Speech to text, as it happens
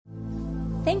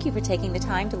Thank you for taking the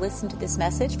time to listen to this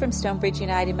message from Stonebridge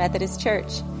United Methodist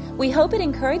Church. We hope it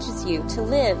encourages you to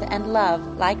live and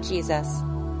love like Jesus.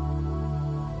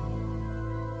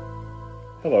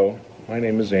 Hello, my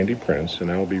name is Andy Prince,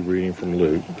 and I will be reading from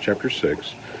Luke chapter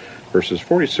 6, verses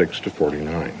 46 to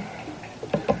 49.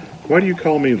 Why do you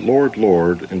call me Lord,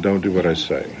 Lord, and don't do what I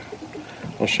say?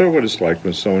 I'll show what it's like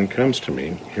when someone comes to me,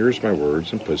 hears my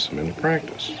words, and puts them into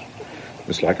practice.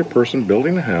 It's like a person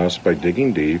building a house by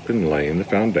digging deep and laying the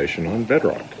foundation on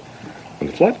bedrock. When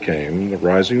the flood came, the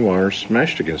rising water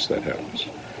smashed against that house,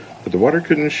 but the water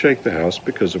couldn't shake the house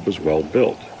because it was well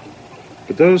built.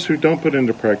 But those who don't put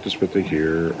into practice what they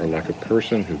hear are like a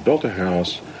person who built a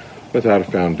house without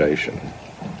a foundation.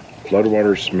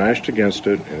 Floodwater smashed against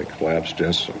it, and it collapsed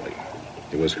instantly.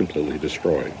 It was completely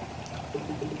destroyed.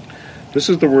 This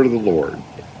is the word of the Lord.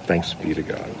 Thanks be to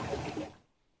God.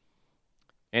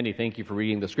 Andy, thank you for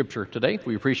reading the scripture today.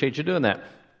 We appreciate you doing that.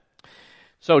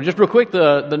 So just real quick,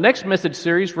 the next message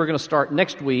series we're going to start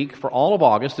next week for all of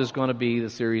August is going to be the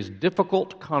series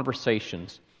Difficult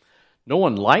Conversations. No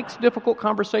one likes difficult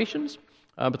conversations,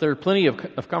 but there are plenty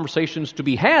of conversations to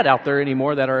be had out there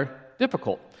anymore that are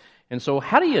difficult. And so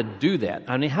how do you do that?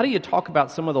 I mean, how do you talk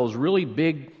about some of those really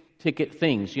big ticket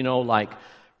things, like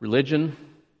religion,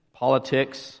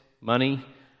 politics, money,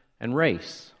 and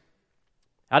race?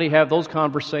 How do you have those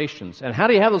conversations? And how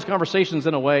do you have those conversations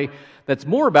in a way that's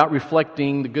more about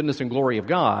reflecting the goodness and glory of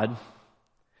God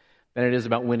than it is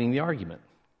about winning the argument?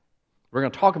 We're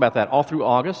going to talk about that all through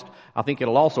August. I think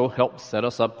it'll also help set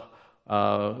us up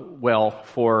well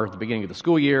for the beginning of the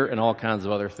school year and all kinds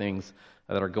of other things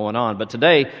that are going on. But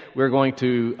today, we're going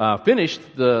to finish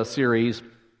the series,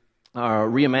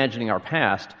 Reimagining Our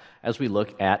Past, as we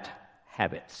look at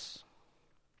habits.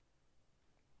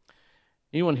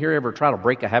 Anyone here ever try to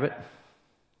break a habit?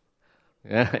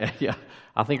 Yeah,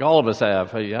 I think all of us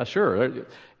have. Yeah, sure. Every now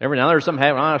and then there's some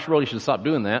habit, I really should stop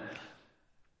doing that.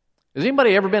 Has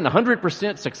anybody ever been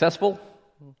 100% successful?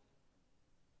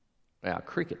 Yeah,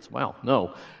 crickets. Wow,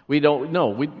 no. We don't,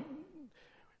 no.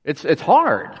 It's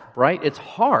hard, right? It's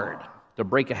hard to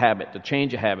break a habit, to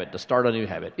change a habit, to start a new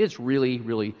habit. It's really,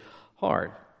 really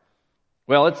hard.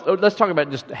 Well, let's talk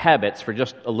about just habits for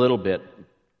just a little bit.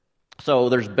 So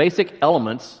there's basic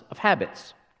elements of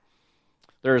habits.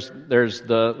 There's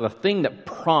the thing that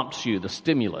prompts you, the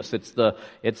stimulus. It's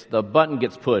the button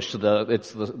gets pushed.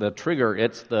 It's the trigger.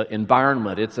 It's the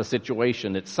environment. It's a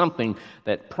situation. It's something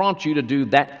that prompts you to do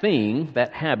that thing,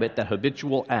 that habit, that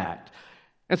habitual act.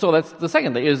 And so that's the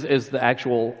second thing is the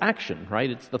actual action,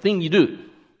 right? It's the thing you do.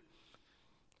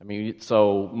 I mean,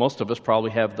 so most of us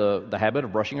probably have the habit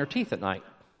of brushing our teeth at night,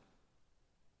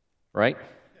 right?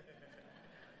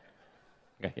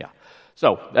 Okay, yeah.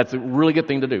 So that's a really good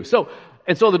thing to do. So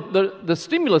the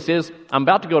stimulus is, I'm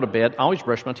about to go to bed. I always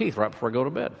brush my teeth right before I go to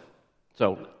bed.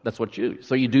 So that's what you do.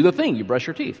 So you do the thing. You brush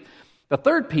your teeth. The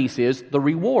third piece is the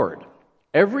reward.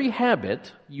 Every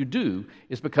habit you do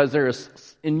is because there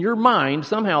is, in your mind,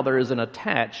 somehow there is a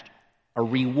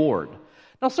reward.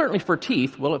 Now, certainly for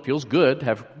teeth, well, it feels good to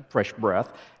have fresh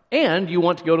breath. And you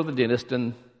want to go to the dentist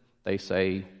and they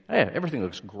say, hey, everything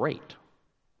looks great.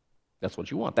 That's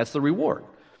what you want. That's the reward.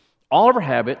 All of our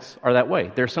habits are that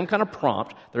way. There's some kind of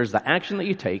prompt, there's the action that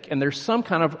you take, and there's some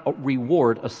kind of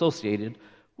reward associated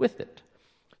with it.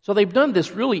 So they've done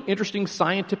this really interesting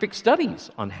scientific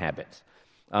studies on habits.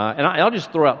 And I'll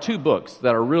just throw out two books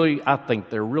that are really, I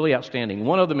think they're really outstanding.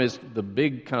 One of them is the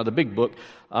big book,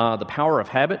 The Power of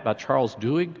Habit by Charles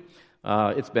Duhigg.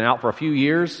 It's been out for a few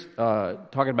years,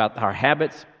 talking about our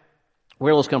habits,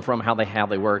 where those come from, how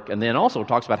they work, and then also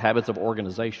talks about habits of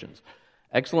organizations.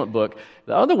 Excellent book.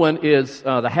 The other one is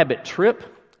The Habit Trip,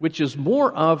 which is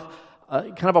more of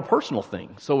kind of a personal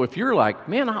thing. So if you're like,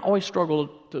 man, I always struggle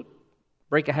to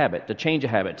break a habit, to change a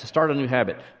habit, to start a new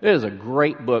habit, it is a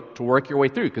great book to work your way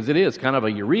through, because it is kind of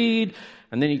you read,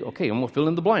 and then I'm going to fill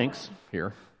in the blanks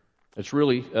here. It's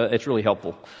really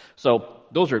helpful. So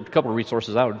those are a couple of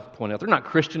resources I would point out. They're not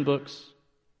Christian books,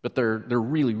 but they're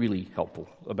really, really helpful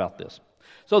about this.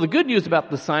 So the good news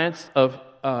about the science of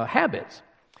habits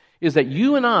is that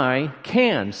you and I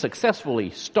can successfully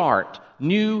start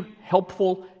new,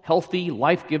 helpful, healthy,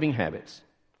 life-giving habits.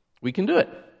 We can do it.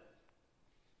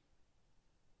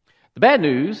 The bad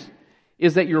news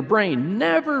is that your brain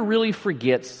never really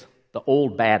forgets the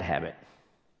old bad habit.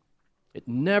 It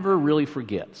never really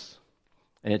forgets.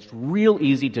 And it's real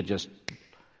easy to just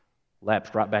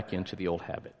lapse right back into the old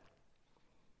habit.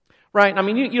 Right? I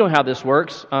mean, you know how this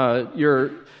works.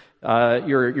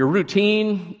 Your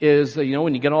routine is,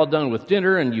 when you get all done with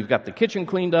dinner and you've got the kitchen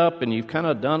cleaned up and you've kind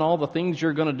of done all the things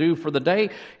you're going to do for the day,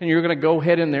 and you're going to go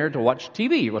head in there to watch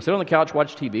TV. You're going to sit on the couch,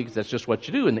 watch TV, because that's just what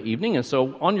you do in the evening. And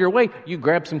so on your way, you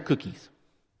grab some cookies.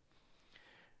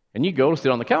 And you go to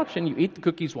sit on the couch and you eat the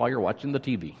cookies while you're watching the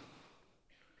TV.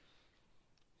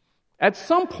 At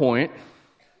some point,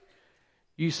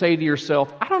 you say to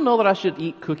yourself, I don't know that I should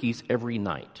eat cookies every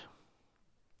night.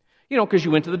 Because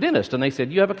you went to the dentist and they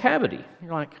said, you have a cavity.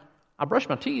 You're like, I brush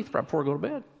my teeth right before I go to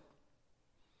bed.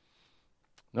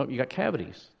 Nope, you got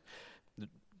cavities. The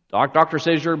doctor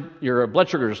says your blood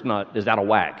sugar is out of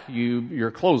whack.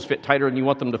 Your clothes fit tighter than you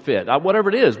want them to fit. Whatever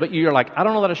it is, but you're like, I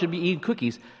don't know that I should be eating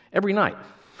cookies every night,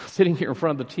 sitting here in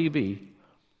front of the TV.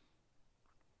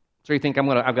 So you think, I've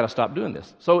got to stop doing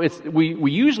this. So we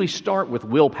usually start with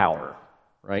willpower,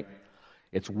 right?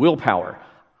 It's willpower.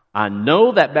 I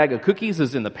know that bag of cookies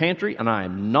is in the pantry, and I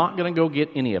am not going to go get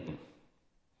any of them.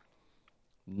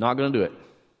 Not going to do it.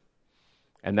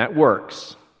 And that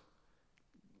works.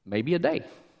 Maybe a day.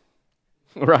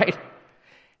 Right?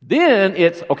 Then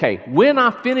it's, okay, when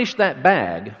I finish that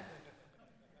bag,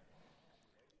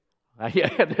 I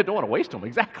don't want to waste them,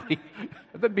 exactly.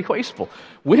 That'd be wasteful.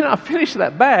 When I finish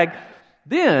that bag,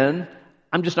 then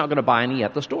I'm just not going to buy any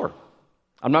at the store.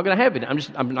 I'm not going to have it.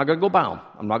 I'm not going to go buy them.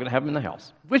 I'm not going to have them in the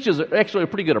house, which is actually a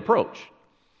pretty good approach.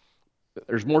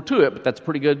 There's more to it, but that's a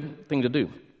pretty good thing to do.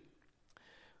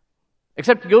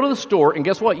 Except you go to the store, and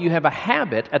guess what? You have a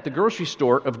habit at the grocery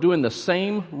store of doing the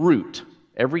same route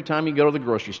every time you go to the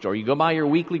grocery store. You go buy your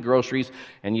weekly groceries,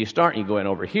 and you go in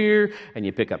over here, and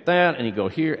you pick up that, and you go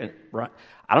here. And right.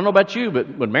 I don't know about you,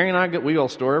 but when Mary and I we go to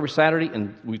the store every Saturday,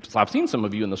 and I've seen some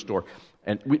of you in the store,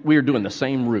 and we are doing the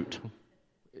same route.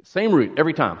 Same route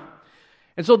every time.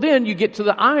 And so then you get to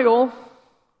the aisle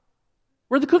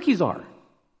where the cookies are.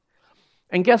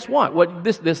 And guess what?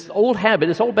 This old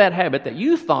bad habit that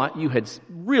you thought you had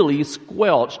really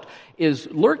squelched is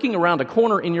lurking around a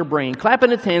corner in your brain,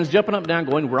 clapping its hands, jumping up and down,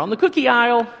 going, we're on the cookie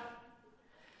aisle.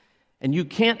 And you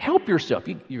can't help yourself.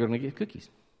 You're going to get cookies.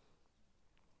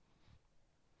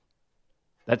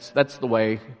 That's the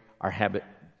way our habit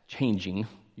changing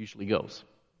usually goes.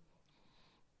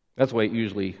 That's the way it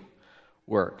usually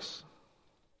works.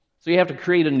 So you have to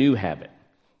create a new habit.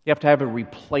 You have to have a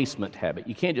replacement habit.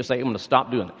 You can't just say, I'm going to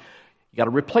stop doing it. You got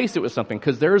to replace it with something,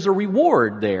 because there's a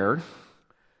reward there.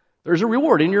 There's a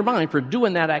reward in your mind for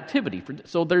doing that activity.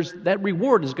 So that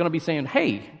reward is going to be saying,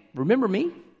 hey, remember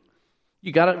me?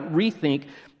 You got to rethink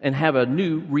and have a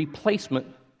new replacement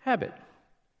habit.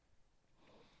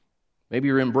 Maybe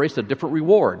you're embrace a different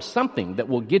reward, something that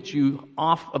will get you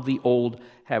off of the old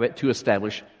habit to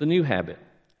establish the new habit.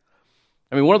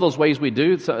 I mean, one of those ways we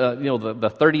do,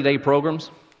 the 30-day programs,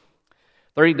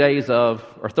 30 days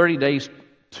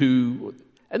to,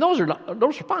 and those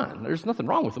are fine. There's nothing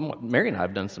wrong with them. Mary and I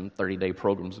have done some 30-day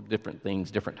programs of different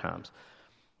things, different times.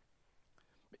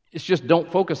 It's just don't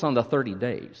focus on the 30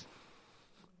 days.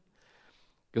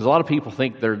 Because a lot of people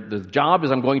think the job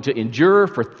is I'm going to endure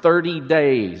for 30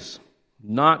 days.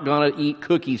 Not going to eat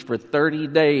cookies for 30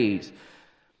 days.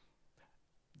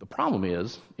 The problem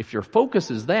is, if your focus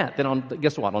is that, then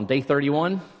guess what? On day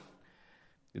 31,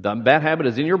 the bad habit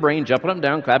is in your brain, jumping up and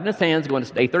down, clapping its hands, going, it's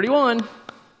day 31. You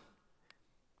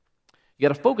got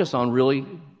to focus on really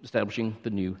establishing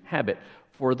the new habit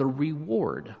for the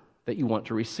reward that you want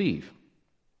to receive.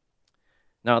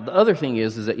 Now, the other thing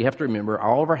is that you have to remember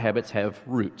all of our habits have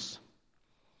roots.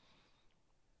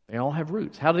 They all have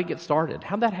roots. How did it get started?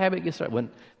 How did that habit get started? When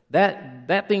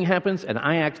that thing happens and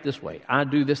I act this way, I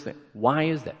do this thing. Why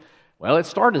is that? Well, it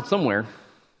started somewhere.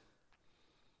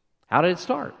 How did it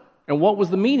start? And what was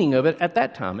the meaning of it at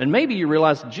that time? And maybe you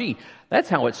realize, gee, that's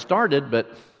how it started,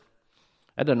 but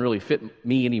that doesn't really fit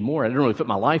me anymore. It doesn't really fit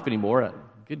my life anymore.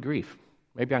 Good grief.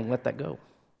 Maybe I can let that go.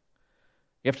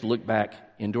 You have to look back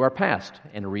into our past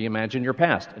and reimagine your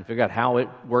past and figure out how it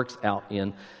works out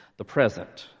in the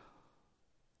present.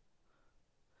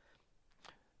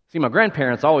 See, my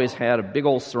grandparents always had a big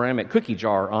old ceramic cookie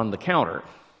jar on the counter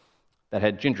that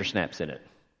had ginger snaps in it.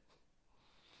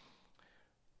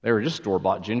 They were just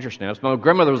store-bought ginger snaps. My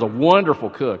grandmother was a wonderful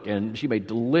cook, and she made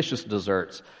delicious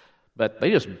desserts, but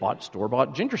they just bought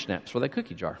store-bought ginger snaps for that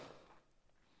cookie jar.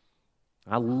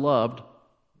 I love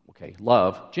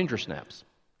ginger snaps.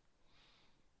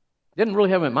 Didn't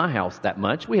really have them at my house that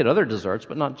much. We had other desserts,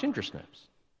 but not ginger snaps.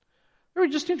 They were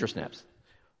just ginger snaps.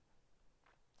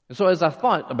 And so as I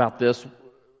thought about this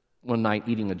one night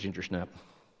eating a ginger snap,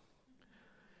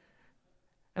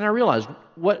 and I realized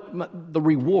what the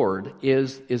reward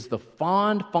is the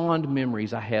fond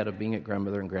memories I had of being at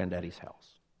grandmother and granddaddy's house.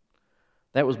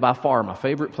 That was by far my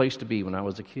favorite place to be when I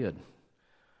was a kid.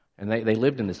 And they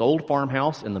lived in this old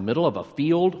farmhouse in the middle of a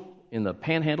field in the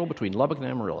Panhandle between Lubbock and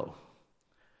Amarillo.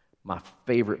 My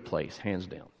favorite place, hands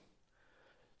down.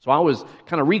 So I was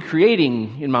kind of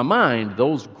recreating in my mind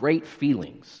those great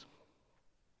feelings.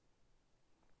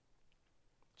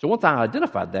 So once I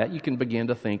identified that, you can begin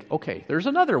to think, okay, there's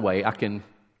another way I can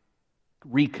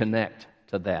reconnect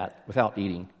to that without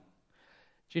eating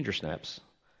ginger snaps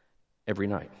every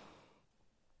night.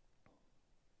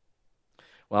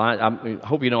 Well, I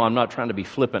hope you know I'm not trying to be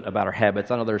flippant about our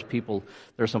habits. I know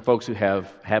there's some folks who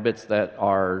have habits that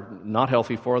are not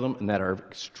healthy for them and that are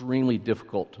extremely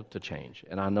difficult to change.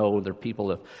 And I know there are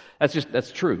people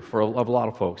that's true for a lot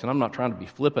of folks. And I'm not trying to be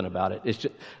flippant about it. It's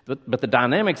just, but the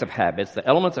dynamics of habits, the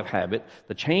elements of habit,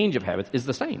 the change of habits is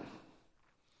the same.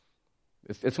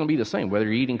 It's going to be the same whether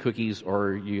you're eating cookies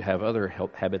or you have other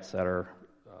habits that are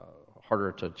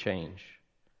harder to change.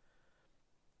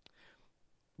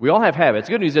 We all have habits.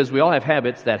 The good news is we all have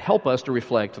habits that help us to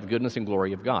reflect the goodness and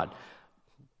glory of God.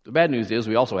 The bad news is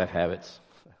we also have habits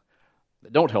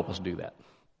that don't help us do that.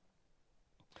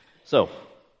 So,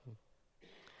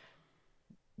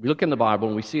 we look in the Bible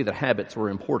and we see that habits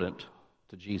were important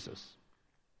to Jesus.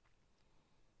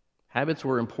 Habits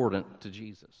were important to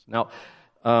Jesus. Now,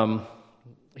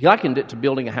 he likened it to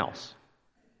building a house.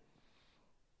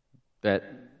 That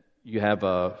you have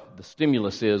the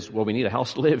stimulus is, well, we need a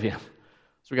house to live in.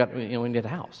 So we need a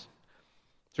house.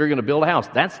 So you're going to build a house.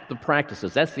 That's the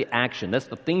practices. That's the action. That's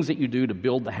the things that you do to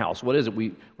build the house. What is it?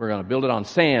 We're going to build it on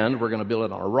sand. We're going to build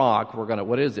it on a rock.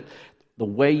 What is it? The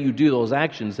way you do those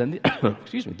actions, and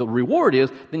the reward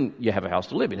is then you have a house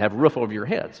to live in, have a roof over your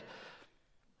heads.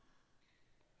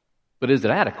 But is it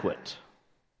adequate?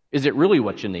 Is it really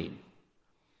what you need?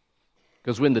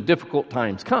 Because when the difficult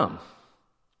times come,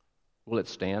 will it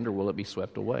stand or will it be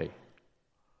swept away?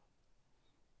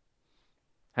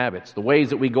 Habits, the ways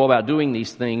that we go about doing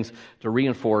these things to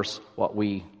reinforce what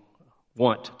we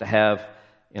want to have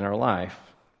in our life.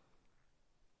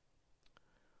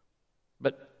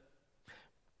 But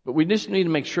we just need to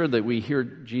make sure that we hear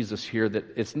Jesus here,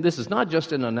 that this is not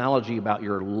just an analogy about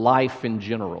your life in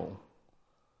general,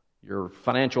 your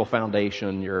financial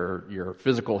foundation, your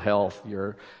physical health,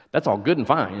 that's all good and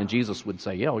fine. And Jesus would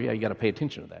say, yeah, you got to pay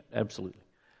attention to that. Absolutely.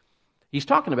 He's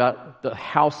talking about the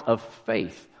house of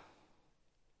faith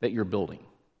that you're building.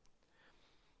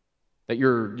 That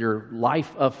your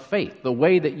life of faith, the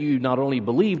way that you not only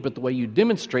believe, but the way you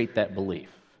demonstrate that belief.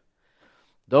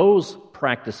 Those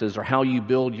practices are how you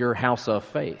build your house of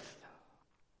faith.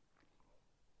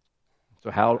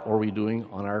 So how are we doing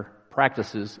on our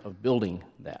practices of building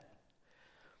that?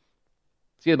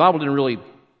 See, the Bible didn't really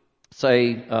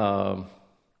say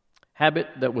habit.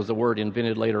 That was a word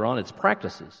invented later on. It's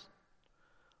practices.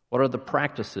 What are the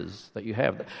practices that you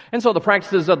have? And so the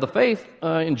practices of the faith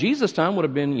in Jesus' time would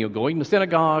have been, going to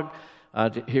synagogue,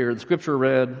 to hear the scripture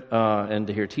read, and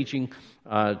to hear teaching,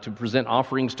 to present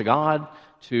offerings to God,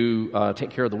 to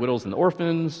take care of the widows and the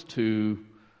orphans, to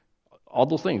all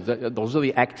those things. Those are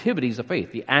the activities of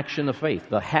faith, the action of faith,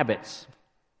 the habits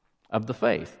of the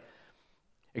faith.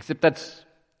 Except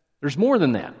there's more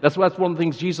than that. That's one of the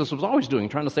things Jesus was always doing,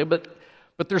 trying to say, but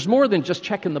there's more than just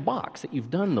checking the box that you've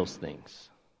done those things.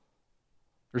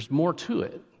 There's more to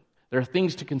it. There are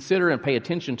things to consider and pay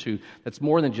attention to that's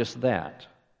more than just that.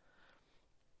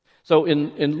 So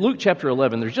in Luke chapter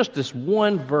 11, there's just this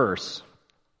one verse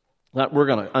that we're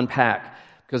going to unpack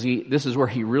because this is where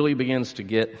he really begins to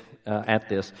get at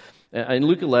this. In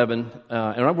Luke 11,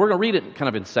 and we're going to read it kind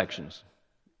of in sections.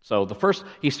 So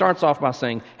he starts off by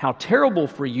saying, "How terrible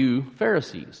for you,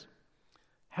 Pharisees.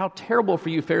 How terrible for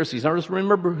you, Pharisees." Now just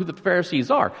remember who the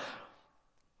Pharisees are.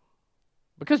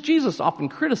 Because Jesus often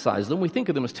criticized them, we think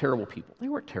of them as terrible people. They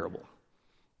weren't terrible.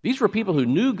 These were people who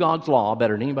knew God's law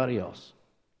better than anybody else.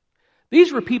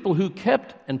 These were people who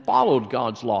kept and followed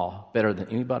God's law better than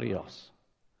anybody else.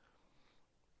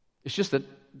 It's just that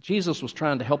Jesus was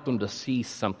trying to help them to see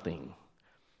something.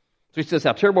 So he says,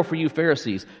 "How terrible for you,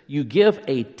 Pharisees. You give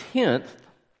a tenth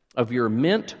of your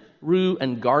mint, rue,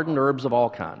 and garden herbs of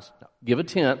all kinds." Now, give a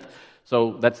tenth.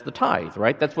 So that's the tithe,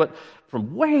 right? That's what,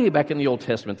 from way back in the Old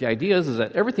Testament, the idea is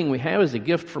that everything we have is a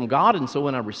gift from God, and so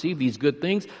when I receive these good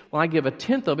things, well, I give a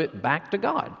tenth of it back to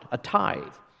God, a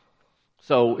tithe.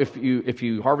 So if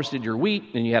you harvested your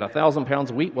wheat and you had 1,000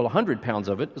 pounds of wheat, well, 100 pounds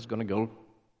of it is going to go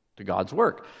to God's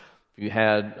work. If you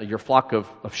had your flock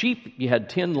of sheep, you had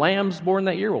 10 lambs born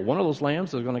that year, well, one of those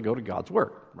lambs is going to go to God's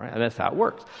work, right? And that's how it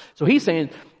works. So he's saying,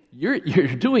 you're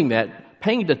doing that,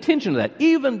 paying attention to that,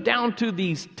 even down to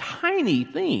these tiny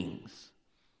things.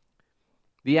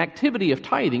 The activity of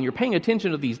tithing, you're paying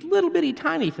attention to these little bitty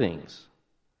tiny things.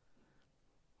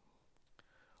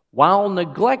 while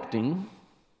neglecting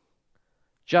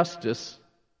justice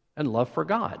and love for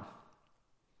God.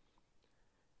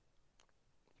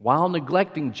 While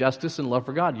neglecting justice and love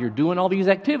for God. You're doing all these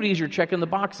activities, you're checking the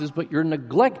boxes, but you're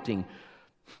neglecting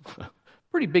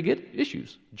pretty big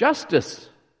issues. Justice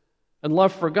and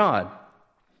love for God.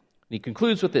 And he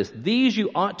concludes with this: these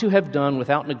you ought to have done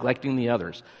without neglecting the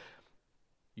others.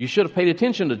 You should have paid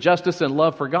attention to justice and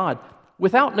love for God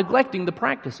without neglecting the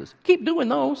practices. Keep doing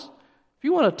those. If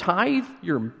you want to tithe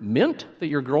your mint that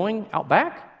you're growing out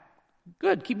back,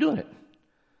 good, keep doing it.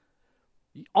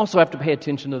 You also have to pay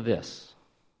attention to this.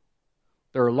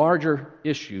 There are larger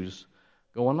issues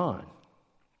going on.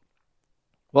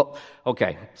 Well,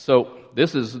 okay, so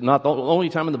this is not the only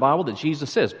time in the Bible that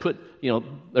Jesus says,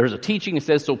 there's a teaching that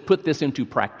says, so put this into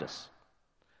practice.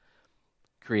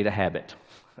 Create a habit.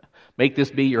 Make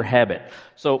this be your habit.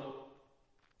 So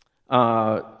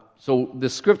the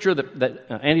scripture that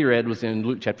Andy read was in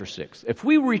Luke chapter 6. If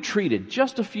we retreated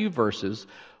just a few verses,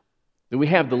 then we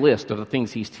have the list of the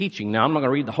things he's teaching. Now, I'm not going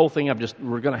to read the whole thing.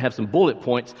 We're going to have some bullet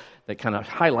points that kind of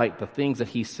highlight the things that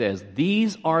he says.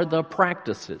 These are the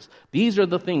practices. These are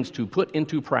the things to put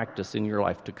into practice in your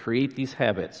life to create these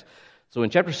habits. So in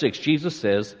chapter 6, Jesus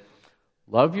says,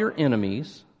 love your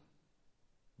enemies,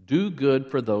 do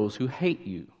good for those who hate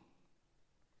you.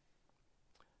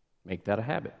 Make that a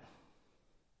habit.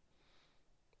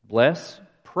 Bless,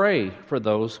 pray for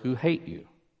those who hate you.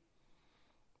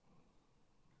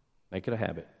 Make it a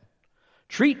habit.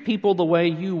 Treat people the way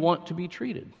you want to be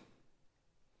treated.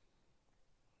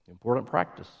 Important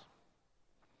practice.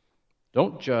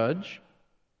 Don't judge.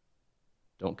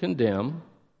 Don't condemn.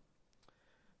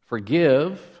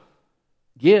 Forgive.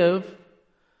 Give.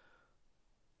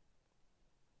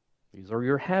 These are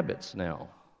your habits now.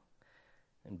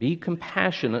 And be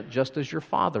compassionate just as your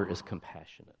Father is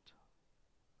compassionate.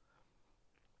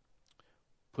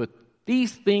 Put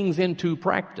these things into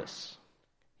practice.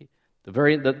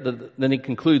 Then he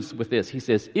concludes with this. He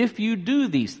says, if you do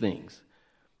these things,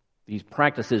 these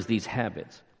practices, these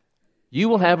habits, you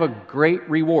will have a great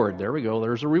reward. There we go.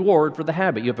 There's a reward for the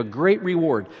habit. You have a great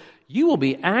reward. You will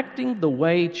be acting the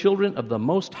way children of the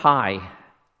Most High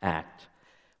act,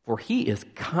 for he is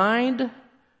kind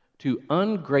to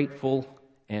ungrateful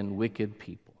and wicked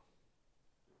people.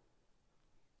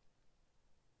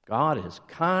 God is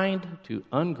kind to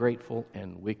ungrateful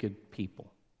and wicked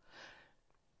people.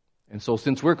 And so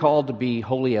since we're called to be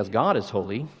holy as God is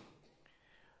holy,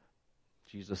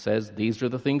 Jesus says these are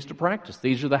the things to practice.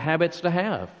 These are the habits to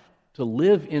have, to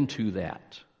live into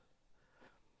that.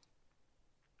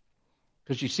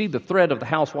 Because you see, the threat of the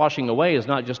house washing away is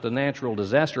not just a natural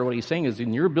disaster. What he's saying is,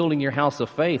 in your building your house of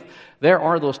faith, there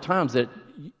are those times that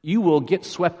you will get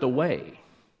swept away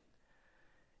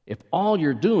if all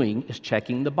you're doing is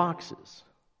checking the boxes.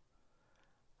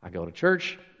 I go to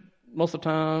church most of the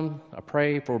time. I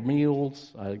pray for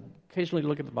meals. I occasionally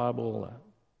look at the Bible.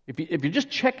 If you're just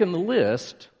checking the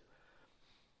list,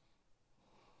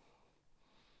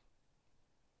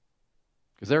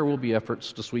 because there will be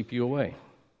efforts to sweep you away.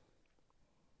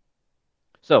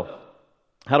 So,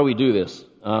 how do we do this?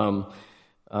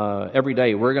 Every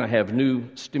day we're going to have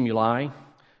new stimuli,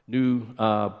 new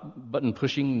button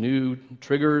pushing, new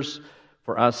triggers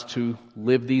for us to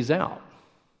live these out.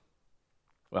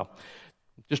 Well,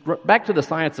 just back to the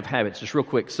science of habits, just real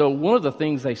quick. So one of the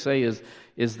things they say is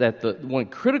that the one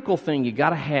critical thing you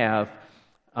got to have,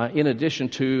 in addition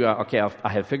to I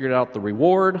have figured out the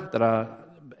reward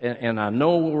and I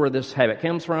know where this habit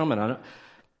comes from,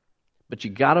 but you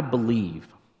got to believe.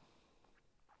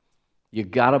 You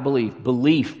got to believe.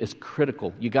 Belief is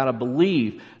critical. You got to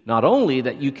believe not only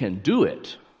that you can do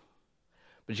it,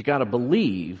 but you got to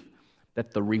believe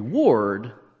that the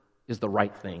reward is the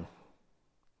right thing.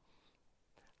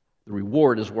 The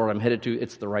reward is where I'm headed to.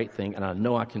 It's the right thing, and I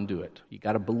know I can do it. You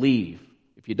got to believe.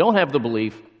 If you don't have the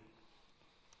belief,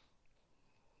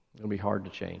 it'll be hard to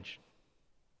change.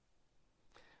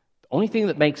 The only thing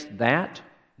that makes that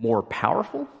more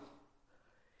powerful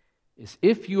is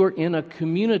if you are in a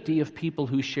community of people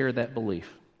who share that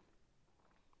belief.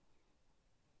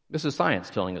 This is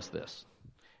science telling us this.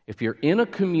 If you're in a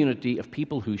community of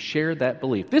people who share that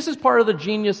belief, this is part of the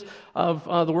genius of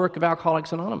the work of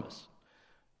Alcoholics Anonymous.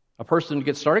 A person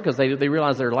gets started because they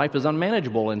realize their life is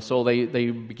unmanageable, and so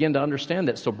they begin to understand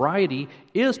that sobriety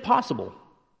is possible.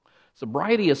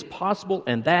 Sobriety is possible,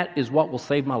 and that is what will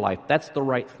save my life. That's the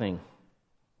right thing.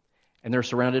 And they're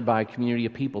surrounded by a community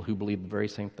of people who believe the very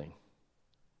same thing.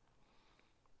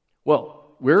 Well,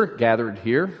 we're gathered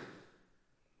here.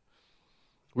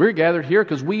 We're gathered here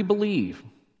because we believe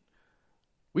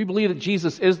We believe that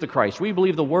Jesus is the Christ. We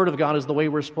believe the Word of God is the way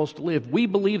we're supposed to live. We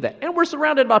believe that. And we're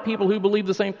surrounded by people who believe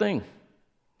the same thing.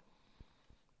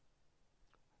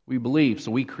 We believe,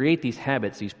 so we create these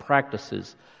habits, these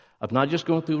practices of not just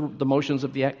going through the motions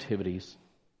of the activities,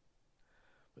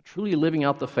 but truly living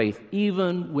out the faith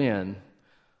even when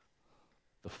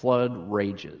the flood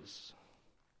rages.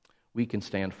 We can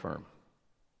stand firm.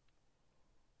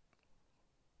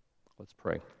 Let's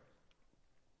pray.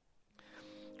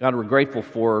 God, we're grateful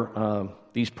for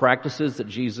these practices that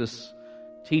Jesus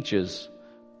teaches.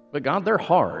 But God, they're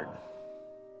hard.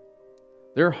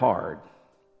 They're hard.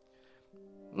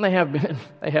 And they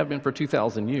have been for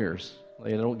 2,000 years.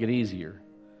 They don't get easier.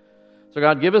 So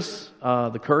God, give us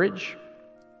the courage.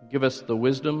 Give us the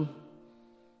wisdom.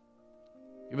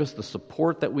 Give us the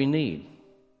support that we need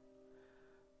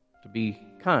to be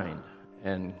kind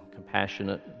and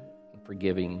compassionate and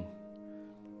forgiving,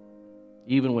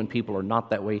 even when people are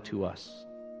not that way to us,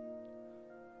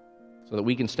 so that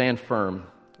we can stand firm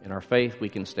in our faith, we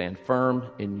can stand firm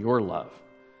in your love,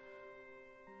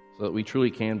 so that we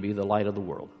truly can be the light of the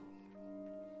world.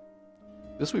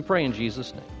 This we pray in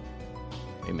Jesus' name.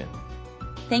 Amen.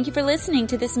 Thank you for listening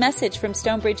to this message from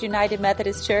Stonebridge United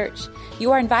Methodist Church.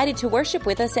 You are invited to worship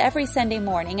with us every Sunday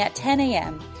morning at 10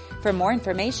 a.m. For more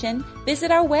information,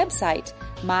 visit our website,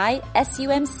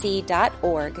 mysumc.org.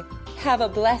 Have a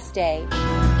blessed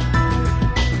day.